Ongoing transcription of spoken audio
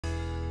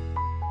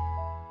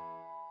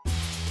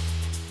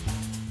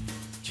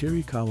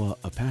Chiricahua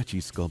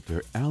Apache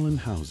sculptor Allan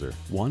Houser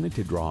wanted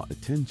to draw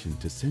attention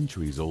to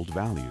centuries-old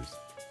values.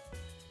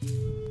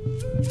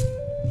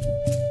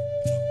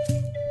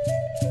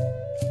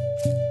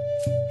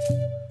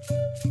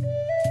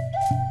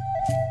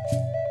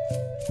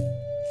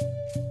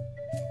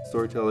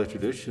 Storyteller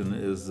tradition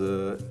is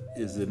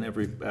in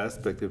every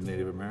aspect of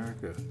Native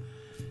America,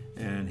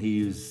 and he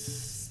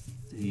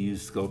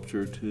used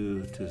sculpture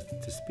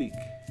to speak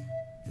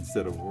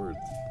instead of words.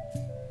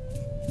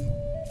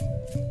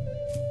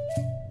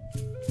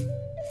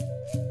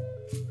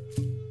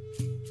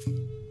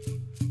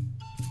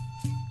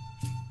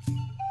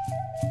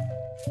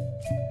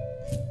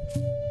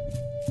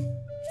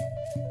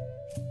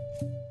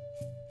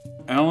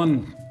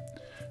 Allan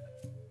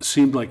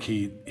seemed like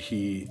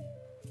he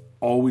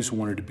always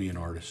wanted to be an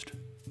artist.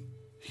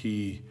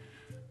 He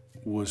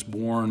was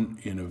born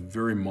in a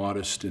very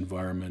modest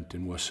environment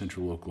in west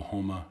central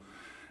Oklahoma,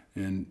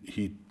 and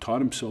he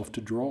taught himself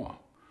to draw.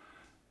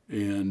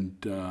 And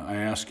I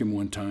asked him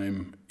one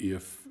time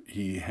if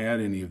he had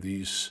any of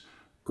these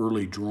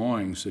early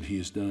drawings that he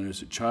has done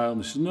as a child,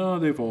 and he said, no,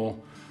 they've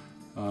all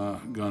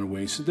gone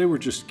away. He said they were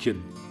just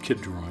kid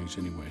drawings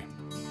anyway.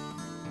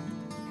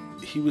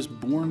 He was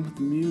born with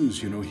the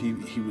muse, you know,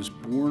 he was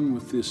born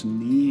with this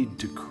need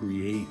to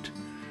create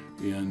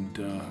and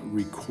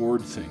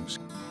record things.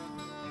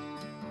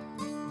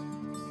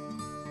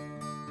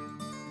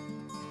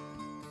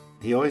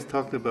 He always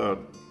talked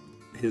about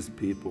his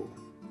people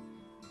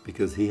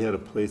because he had a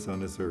place on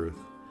this earth,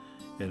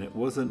 and it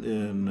wasn't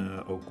in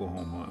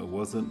Oklahoma, it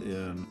wasn't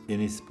in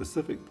any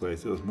specific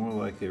place, it was more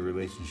like a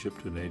relationship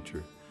to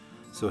nature.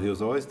 So he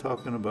was always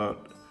talking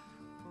about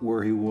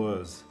where he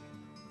was.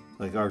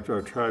 Like our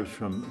tribes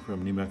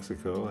from New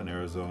Mexico and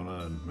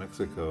Arizona and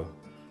Mexico.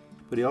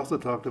 But he also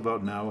talked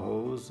about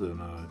Navajos and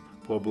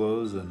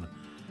Pueblos and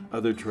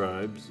other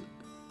tribes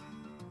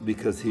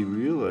because he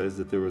realized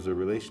that there was a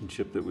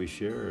relationship that we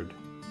shared.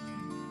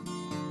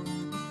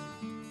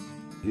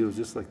 He was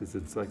just like this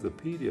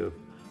encyclopedia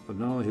of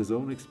not only his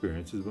own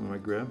experiences, but my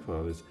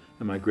grandfather's.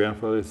 And my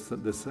grandfather's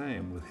the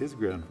same with his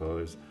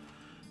grandfathers.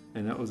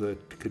 And that was a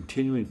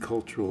continuing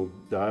cultural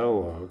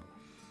dialogue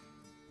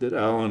that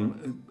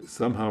Allan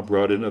somehow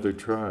brought in other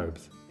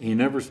tribes. He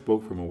never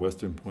spoke from a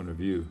Western point of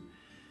view.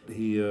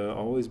 He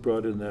always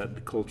brought in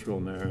that cultural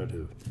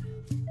narrative.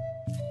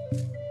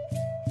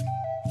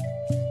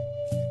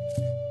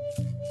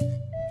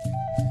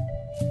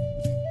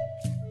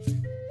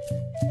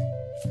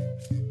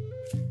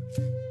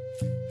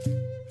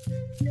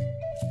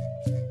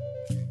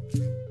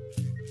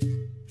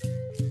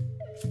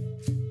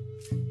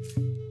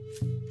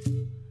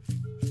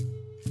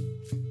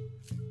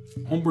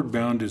 Homeward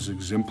Bound is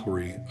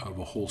exemplary of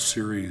a whole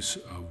series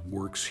of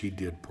works he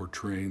did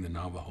portraying the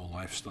Navajo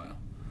lifestyle.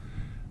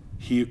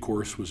 He, of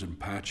course, was an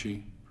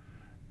Apache.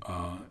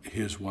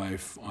 His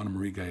wife, Anna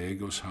Marie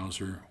Gallegos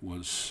Houser,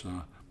 was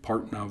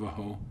part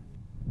Navajo.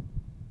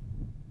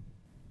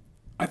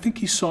 I think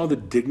he saw the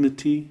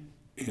dignity,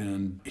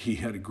 and he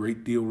had a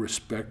great deal of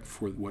respect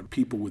for what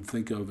people would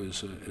think of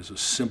as a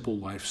simple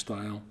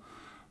lifestyle,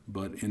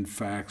 but in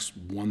fact,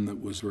 one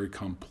that was very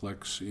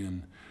complex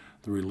in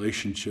the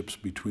relationships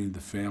between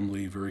the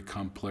family, very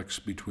complex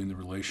between the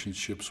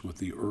relationships with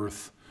the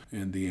earth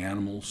and the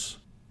animals.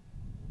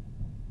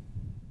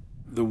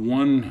 The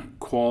one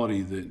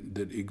quality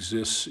that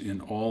exists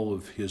in all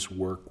of his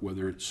work,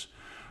 whether it's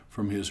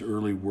from his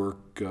early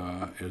work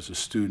as a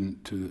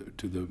student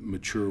to the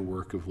mature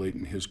work of late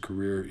in his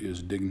career,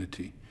 is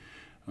dignity.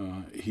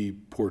 He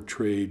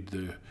portrayed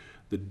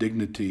the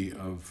dignity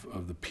of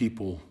the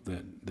people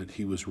that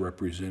he was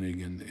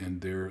representing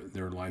and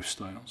their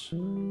lifestyles.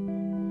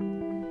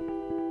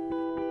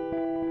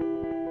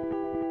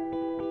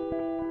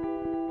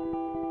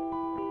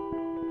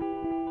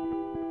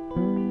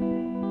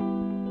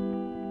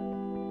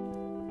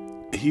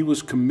 He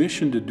was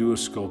commissioned to do a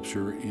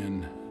sculpture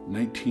in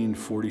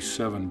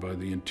 1947 by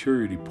the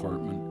Interior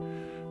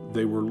Department.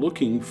 They were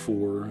looking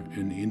for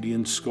an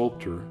Indian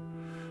sculptor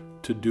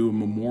to do a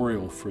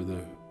memorial for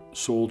the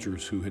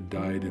soldiers who had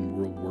died in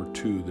World War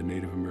II, the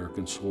Native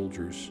American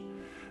soldiers.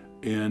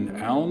 And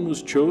Allan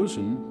was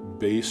chosen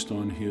based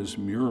on his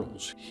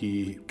murals.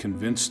 He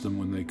convinced them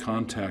when they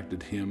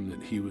contacted him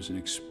that he was an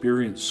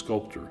experienced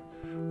sculptor,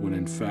 when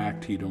in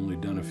fact he'd only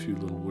done a few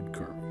little wood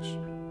carvings.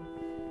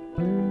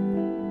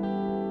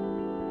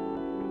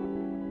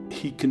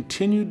 He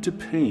continued to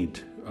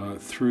paint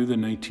through the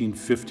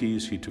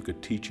 1950s. He took a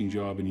teaching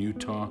job in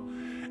Utah,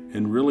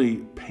 and really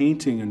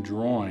painting and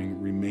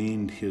drawing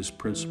remained his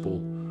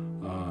principal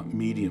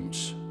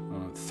mediums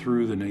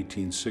through the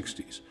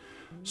 1960s.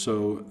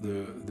 So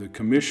the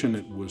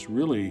commission was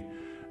really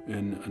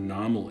an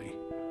anomaly.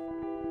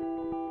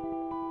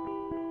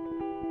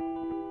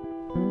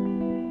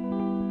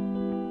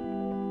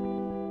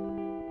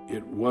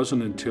 It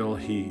wasn't until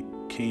he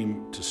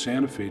came to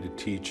Santa Fe to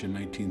teach in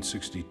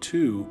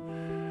 1962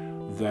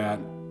 that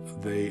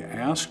they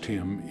asked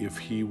him if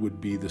he would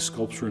be the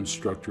sculpture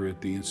instructor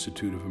at the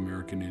Institute of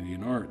American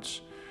Indian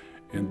Arts.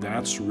 And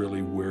that's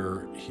really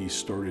where he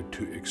started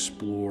to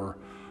explore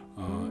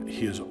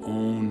his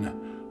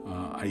own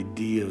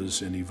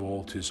ideas and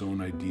evolved his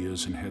own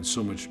ideas and had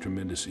so much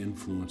tremendous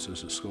influence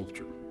as a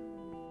sculptor.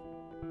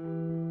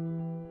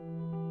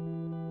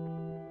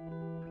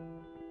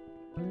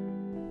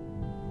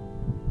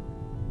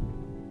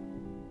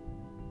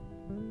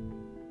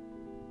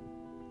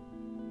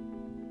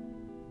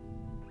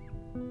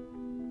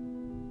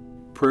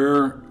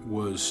 Prayer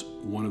was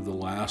one of the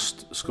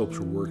last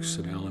sculpture works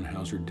that Allan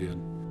Houser did.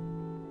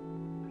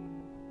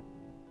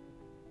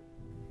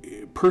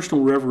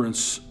 Personal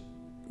reverence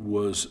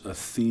was a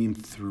theme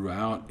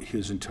throughout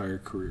his entire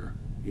career,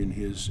 in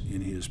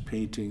his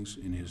paintings,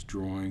 in his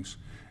drawings,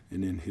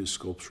 and in his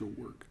sculptural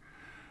work.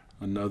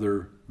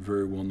 Another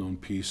very well-known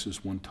piece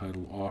is one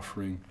titled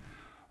Offering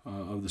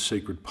of the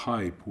Sacred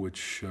Pipe,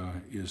 which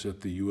is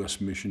at the U.S.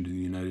 Mission to the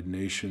United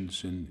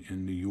Nations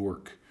in New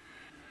York.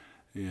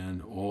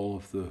 And all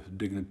of the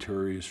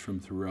dignitaries from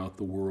throughout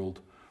the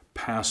world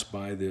pass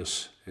by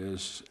this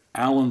as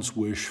Allan's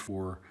wish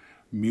for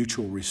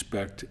mutual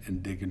respect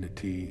and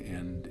dignity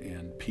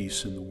and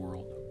peace in the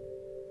world.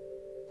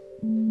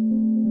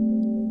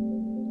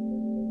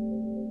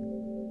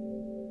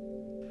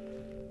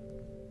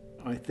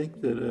 I think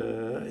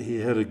that he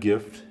had a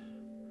gift.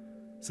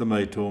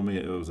 Somebody told me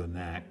it was a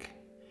knack.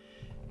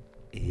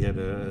 He had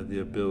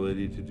the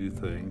ability to do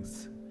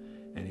things,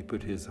 and he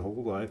put his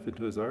whole life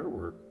into his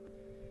artwork.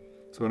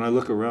 So when I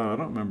look around, I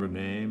don't remember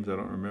names, I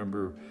don't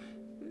remember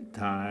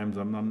times,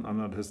 I'm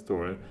not a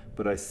historian,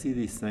 but I see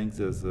these things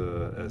as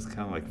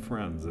kind of like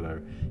friends that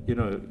are, you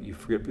know, you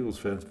forget people's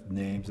friends'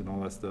 names and all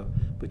that stuff,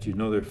 but you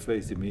know their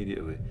face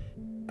immediately.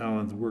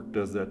 Allan's work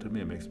does that to me.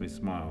 It makes me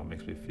smile, it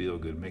makes me feel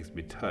good, it makes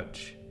me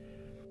touch.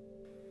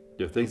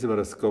 There are things about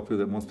a sculptor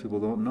that most people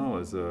don't know,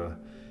 is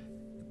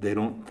they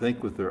don't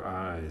think with their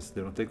eyes,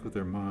 they don't think with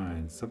their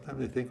minds, sometimes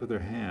they think with their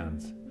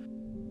hands.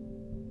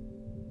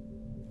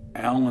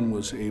 Allan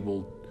was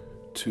able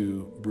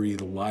to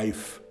breathe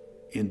life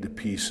into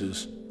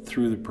pieces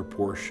through the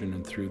proportion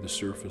and through the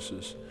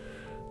surfaces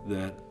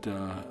that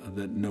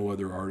no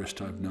other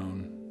artist I've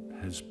known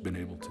has been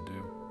able to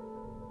do.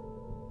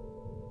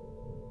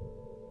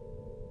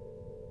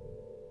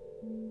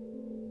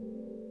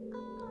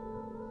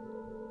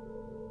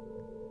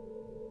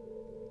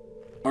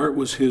 Art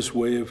was his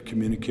way of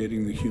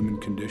communicating the human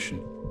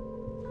condition.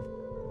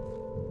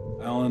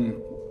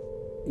 Allan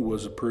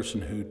was a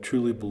person who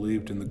truly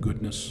believed in the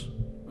goodness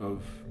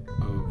of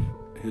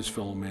his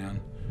fellow man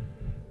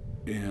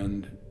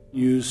and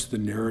used the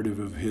narrative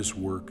of his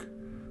work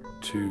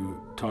to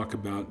talk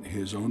about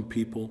his own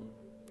people,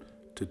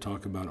 to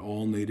talk about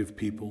all Native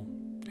people,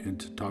 and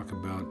to talk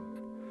about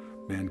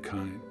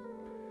mankind.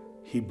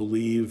 He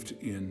believed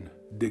in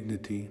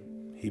dignity,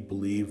 he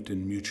believed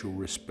in mutual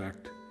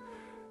respect,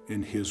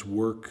 and his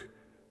work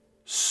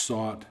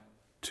sought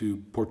to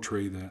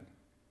portray that.